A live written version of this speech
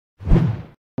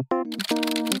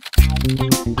Hello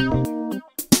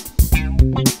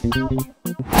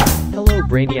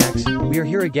Brainiacs, we are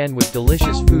here again with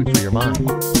delicious food for your mind.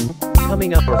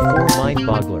 Coming up are 4 mind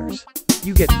bogglers.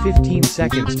 You get 15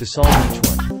 seconds to solve each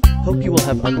one. Hope you will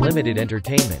have unlimited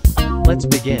entertainment. Let's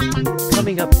begin.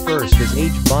 Coming up first is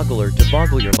age boggler to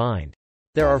boggle your mind.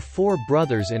 There are 4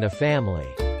 brothers in a family.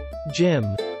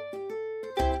 Jim,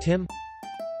 Tim,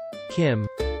 Kim,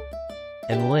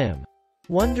 and Lim.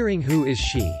 Wondering who is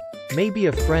she? Maybe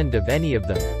a friend of any of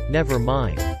them. Never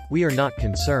mind, we are not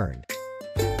concerned.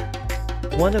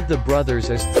 One of the brothers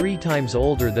is 3 times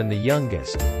older than the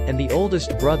youngest, and the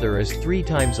oldest brother is 3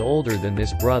 times older than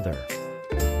this brother.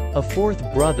 A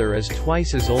 4th brother is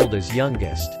twice as old as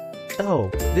youngest. Oh,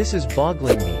 this is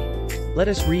boggling me. Let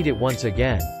us read it once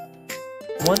again.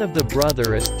 One of the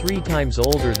brother is 3 times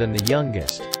older than the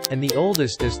youngest, and the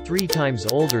oldest is 3 times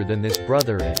older than this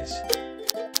brother is.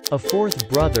 A 4th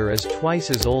brother is twice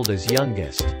as old as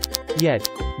youngest. Yet,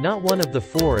 not one of the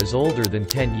 4 is older than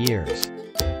 10 years.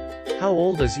 How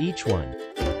old is each one?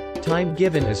 Time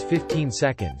given is 15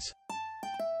 seconds.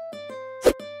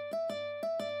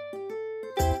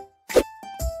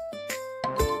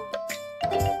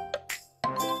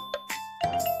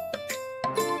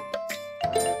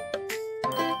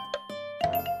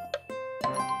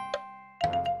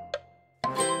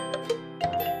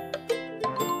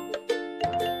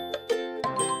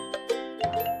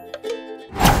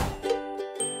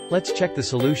 Let's check the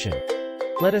solution.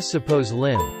 Let us suppose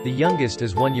Lim, the youngest,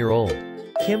 is 1 year old.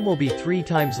 Kim will be 3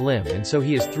 times Lim, and so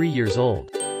he is 3 years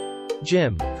old.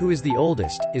 Jim, who is the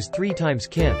oldest, is 3 times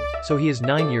Kim, so he is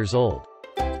 9 years old.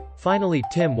 Finally,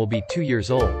 Tim will be 2 years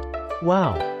old.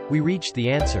 Wow, we reached the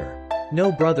answer.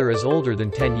 No brother is older than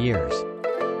 10 years.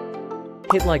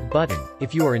 Hit like button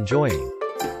if you are enjoying.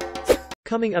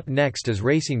 Coming up next is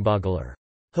racing boggler.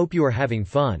 Hope you are having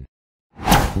fun.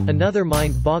 Another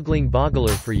mind-boggling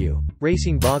boggler for you,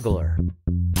 racing boggler.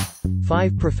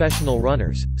 5 professional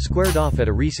runners squared off at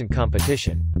a recent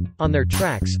competition. On their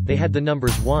tracks, they had the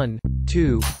numbers 1,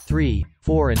 2, 3,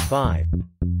 4 and 5.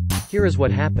 Here is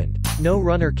what happened. No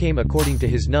runner came according to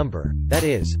his number, that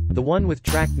is, the one with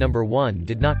track number 1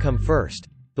 did not come first,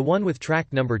 the one with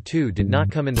track number 2 did not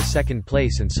come in the second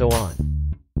place, and so on.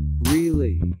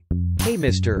 Really? Hey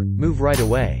mister, move right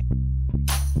away.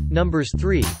 Numbers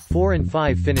 3, 4 and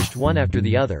 5 finished one after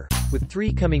the other, with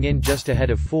 3 coming in just ahead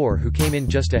of 4 who came in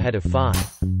just ahead of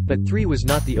 5. But 3 was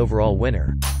not the overall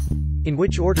winner. In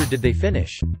which order did they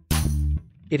finish?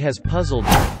 It has puzzled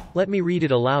me. Let me read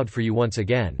it aloud for you once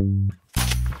again.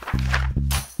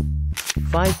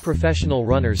 5 professional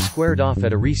runners squared off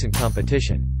at a recent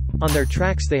competition. On their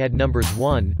tracks they had numbers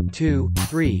 1, 2,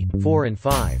 3, 4 and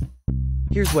 5.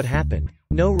 Here's what happened.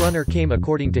 No runner came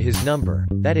according to his number,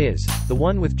 that is, the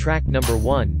one with track number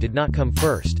 1 did not come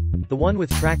first, the one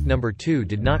with track number 2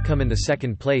 did not come in the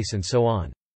second place, and so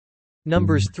on.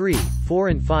 Numbers 3, 4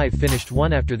 and 5 finished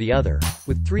one after the other,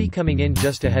 with 3 coming in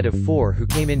just ahead of 4 who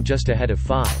came in just ahead of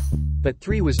 5. But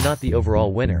 3 was not the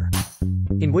overall winner.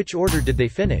 In which order did they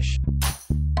finish?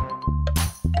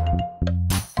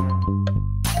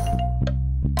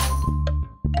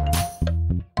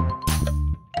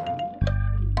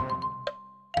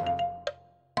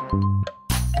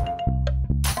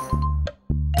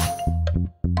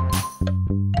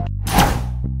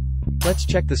 Let's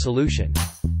check the solution.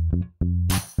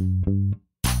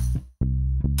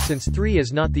 Since 3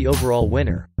 is not the overall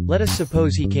winner, let us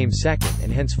suppose he came second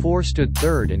and hence 4 stood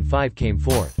third and 5 came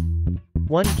fourth.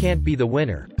 1 can't be the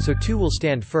winner, so 2 will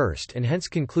stand first and hence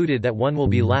concluded that 1 will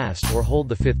be last or hold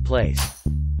the 5th place.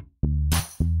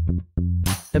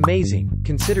 Amazing,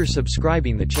 consider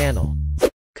subscribing the channel.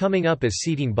 Coming up is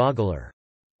seating boggler.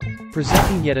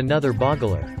 Presenting yet another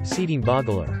boggler, seating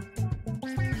boggler.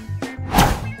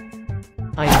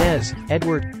 Inez,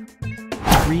 Edward,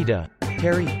 Rita,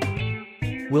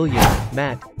 Terry, William,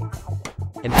 Matt,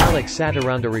 and Alex sat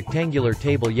around a rectangular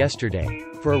table yesterday,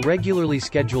 for a regularly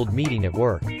scheduled meeting at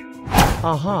work.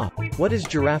 Aha, what is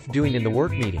Giraffe doing in the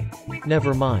work meeting?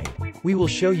 Never mind. We will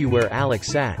show you where Alex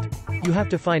sat. You have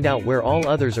to find out where all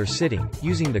others are sitting,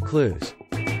 using the clues.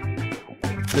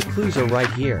 The clues are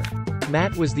right here.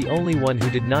 Matt was the only one who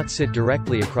did not sit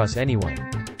directly across anyone.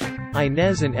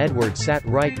 Inez and Edward sat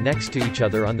right next to each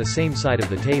other on the same side of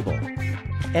the table.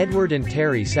 Edward and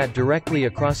Terry sat directly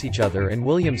across each other and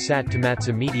William sat to Matt's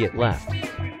immediate left.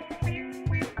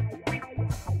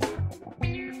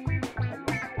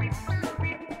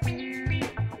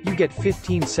 You get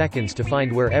 15 seconds to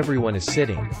find where everyone is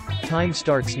sitting. Time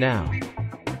starts now.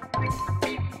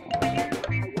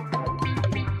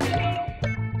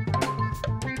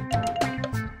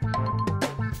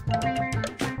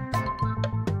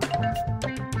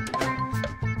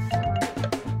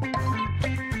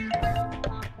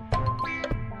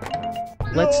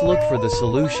 Let's look for the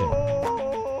solution.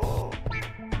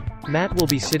 Matt will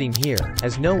be sitting here,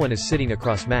 as no one is sitting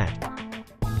across Matt.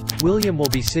 William will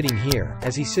be sitting here,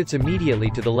 as he sits immediately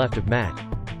to the left of Matt.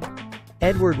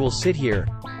 Edward will sit here,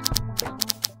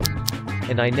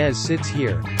 and Inez sits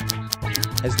here,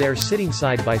 as they are sitting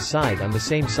side by side on the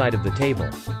same side of the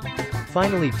table.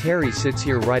 Finally, Terry sits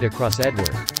here right across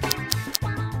Edward.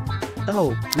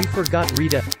 Oh, we forgot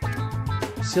Rita.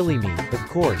 Silly me, of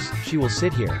course, she will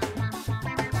sit here.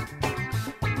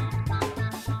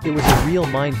 It was a real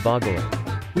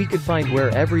mind-boggler. We could find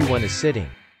where everyone is sitting.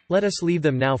 Let us leave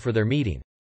them now for their meeting.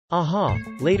 Aha,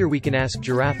 later we can ask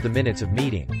Giraffe the minutes of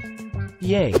meeting.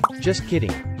 Yay, just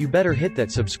kidding, you better hit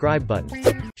that subscribe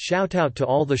button. Shout out to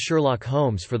all the Sherlock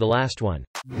Holmes for the last one.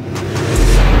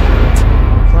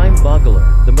 Crime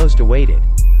boggler, the most awaited.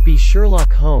 Be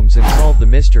Sherlock Holmes and solve the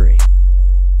mystery.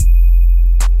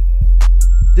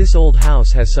 This old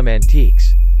house has some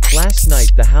antiques. Last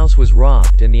night the house was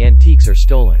robbed and the antiques are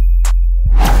stolen.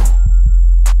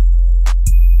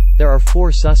 There are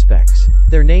 4 suspects.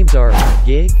 Their names are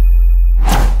Gig,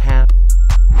 Hap,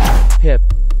 Pip,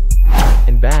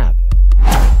 and Bab.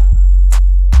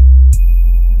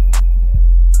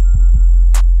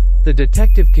 The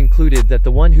detective concluded that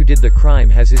the one who did the crime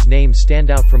has his name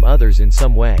stand out from others in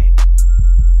some way.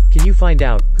 Can you find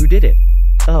out who did it?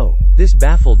 Oh, this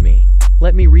baffled me.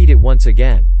 Let me read it once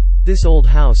again. This old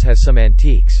house has some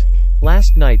antiques.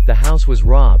 Last night the house was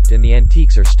robbed and the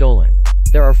antiques are stolen.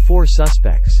 There are 4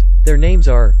 suspects. Their names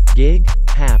are Gig,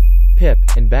 Hap, Pip,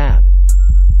 and Bab.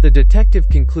 The detective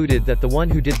concluded that the one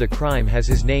who did the crime has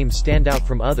his name stand out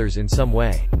from others in some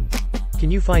way. Can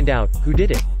you find out who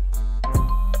did it?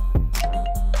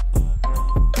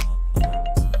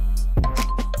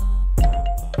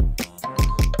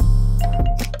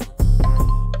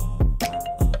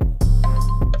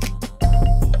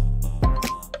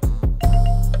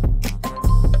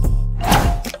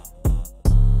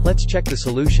 Let's check the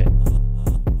solution.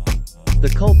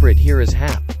 The culprit here is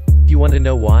Hap. Do you want to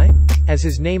know why? As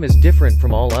his name is different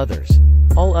from all others.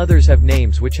 All others have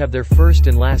names which have their first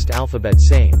and last alphabet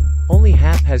same. Only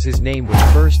Hap has his name with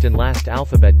first and last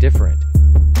alphabet different.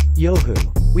 Yohoo!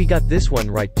 We got this one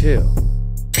right too.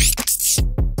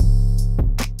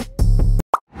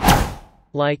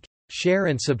 Like, share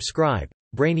and subscribe.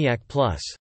 BrainiacPlus.